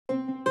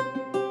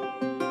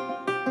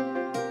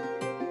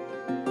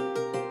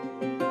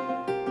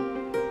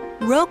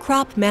Row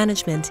crop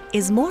management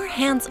is more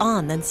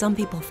hands-on than some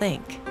people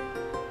think.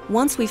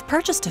 Once we've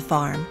purchased a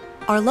farm,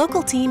 our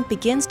local team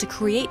begins to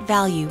create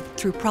value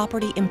through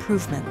property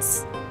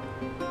improvements.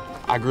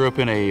 I grew up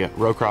in a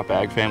row crop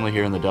ag family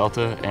here in the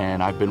Delta,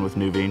 and I've been with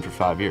Nuveen for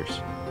 5 years.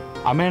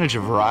 I manage a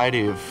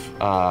variety of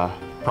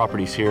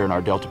properties here in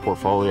our Delta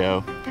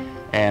portfolio,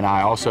 and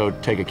I also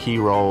take a key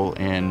role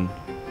in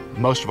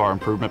most of our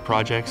improvement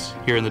projects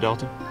here in the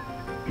Delta.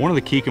 One of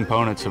the key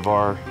components of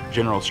our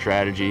general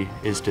strategy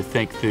is to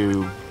think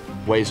through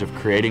ways of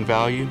creating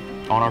value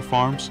on our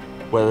farms,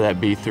 whether that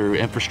be through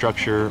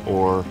infrastructure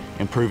or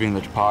improving the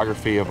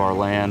topography of our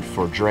land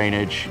for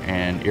drainage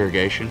and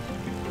irrigation.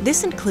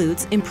 This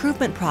includes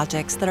improvement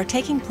projects that are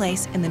taking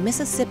place in the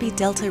Mississippi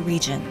Delta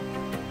region.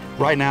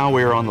 Right now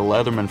we are on the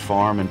Leatherman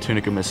farm in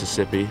Tunica,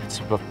 Mississippi. It's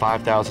a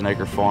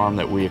 5,000-acre farm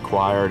that we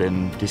acquired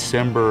in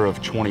December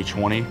of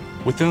 2020.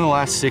 Within the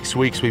last 6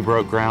 weeks, we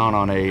broke ground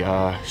on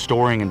a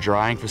storing and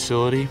drying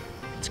facility.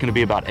 It's going to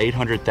be about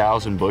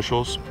 800,000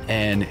 bushels,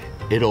 and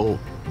it'll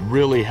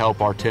really help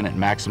our tenant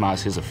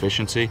maximize his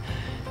efficiency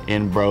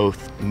in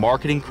both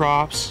marketing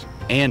crops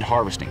and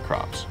harvesting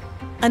crops.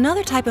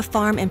 Another type of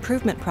farm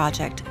improvement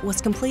project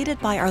was completed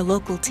by our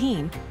local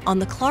team on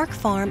the Clark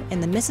Farm in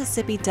the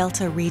Mississippi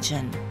Delta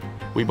region.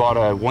 We bought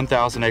a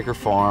 1,000-acre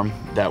farm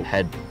that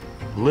had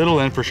little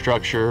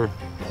infrastructure,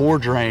 poor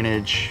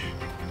drainage,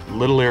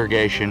 little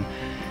irrigation,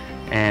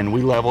 and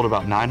we leveled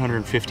about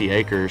 950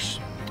 acres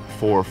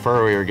for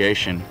furrow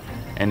irrigation,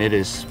 and it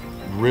has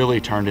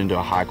really turned into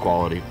a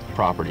high-quality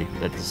property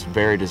that is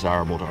very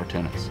desirable to our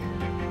tenants.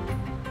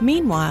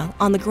 Meanwhile,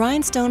 on the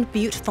Grindstone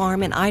Butte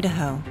Farm in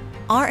Idaho,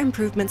 our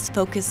improvements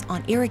focus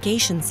on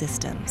irrigation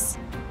systems.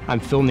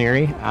 I'm Phil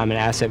Neary. I'm an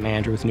asset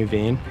manager with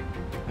Nuveen.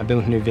 I've been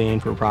with Nuveen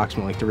for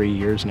approximately 3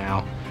 years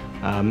now,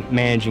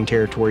 managing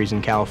territories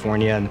in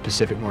California and the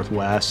Pacific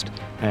Northwest,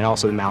 and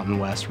also the Mountain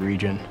West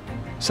region.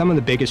 Some of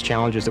the biggest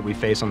challenges that we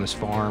face on this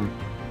farm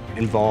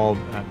involve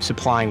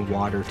supplying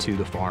water to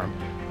the farm.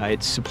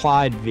 It's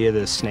supplied via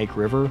the Snake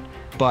River,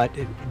 but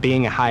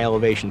being a high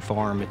elevation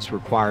farm, it's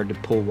required to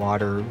pull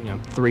water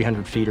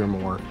 300 feet or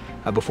more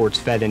before it's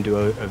fed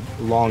into a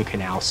long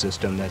canal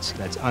system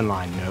that's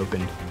unlined and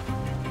opened.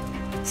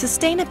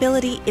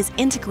 Sustainability is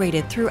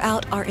integrated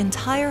throughout our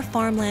entire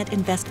farmland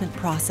investment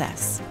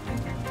process.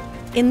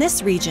 In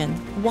this region,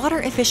 water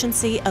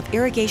efficiency of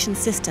irrigation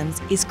systems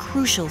is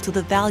crucial to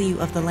the value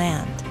of the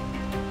land.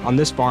 On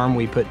this farm,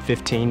 we put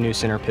 15 new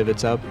center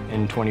pivots up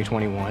in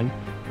 2021.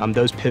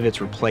 Those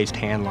pivots replaced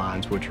hand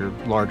lines, which are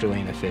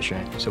largely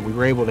inefficient. So we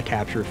were able to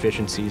capture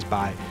efficiencies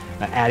by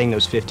adding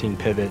those 15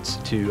 pivots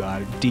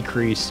to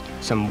decrease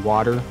some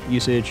water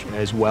usage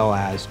as well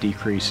as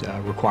decrease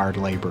required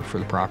labor for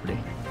the property.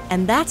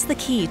 And that's the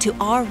key to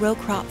our row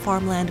crop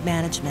farmland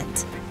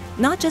management.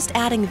 Not just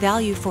adding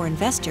value for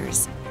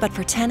investors, but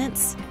for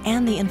tenants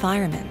and the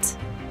environment.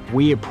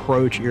 We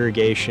approach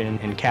irrigation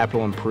and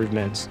capital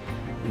improvements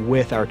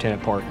with our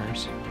tenant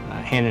partners,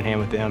 hand in hand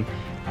with them.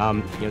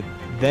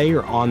 They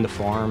are on the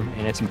farm,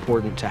 and it's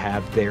important to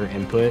have their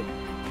input.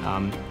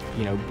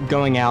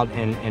 Going out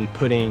and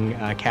putting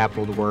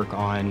capital to work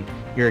on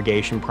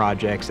irrigation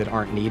projects that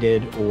aren't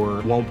needed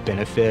or won't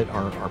benefit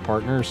our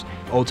partners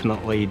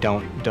ultimately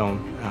don't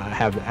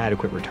have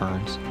adequate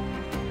returns.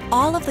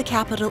 All of the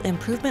capital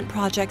improvement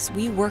projects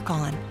we work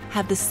on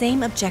have the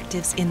same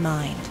objectives in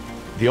mind.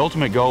 The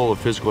ultimate goal of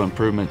physical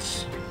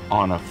improvements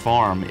on a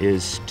farm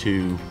is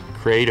to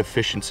create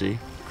efficiency,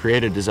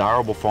 create a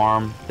desirable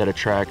farm that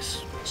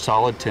attracts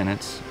solid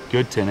tenants,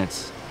 good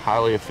tenants,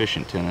 highly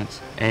efficient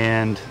tenants,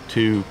 and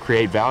to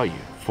create value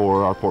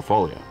for our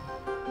portfolio.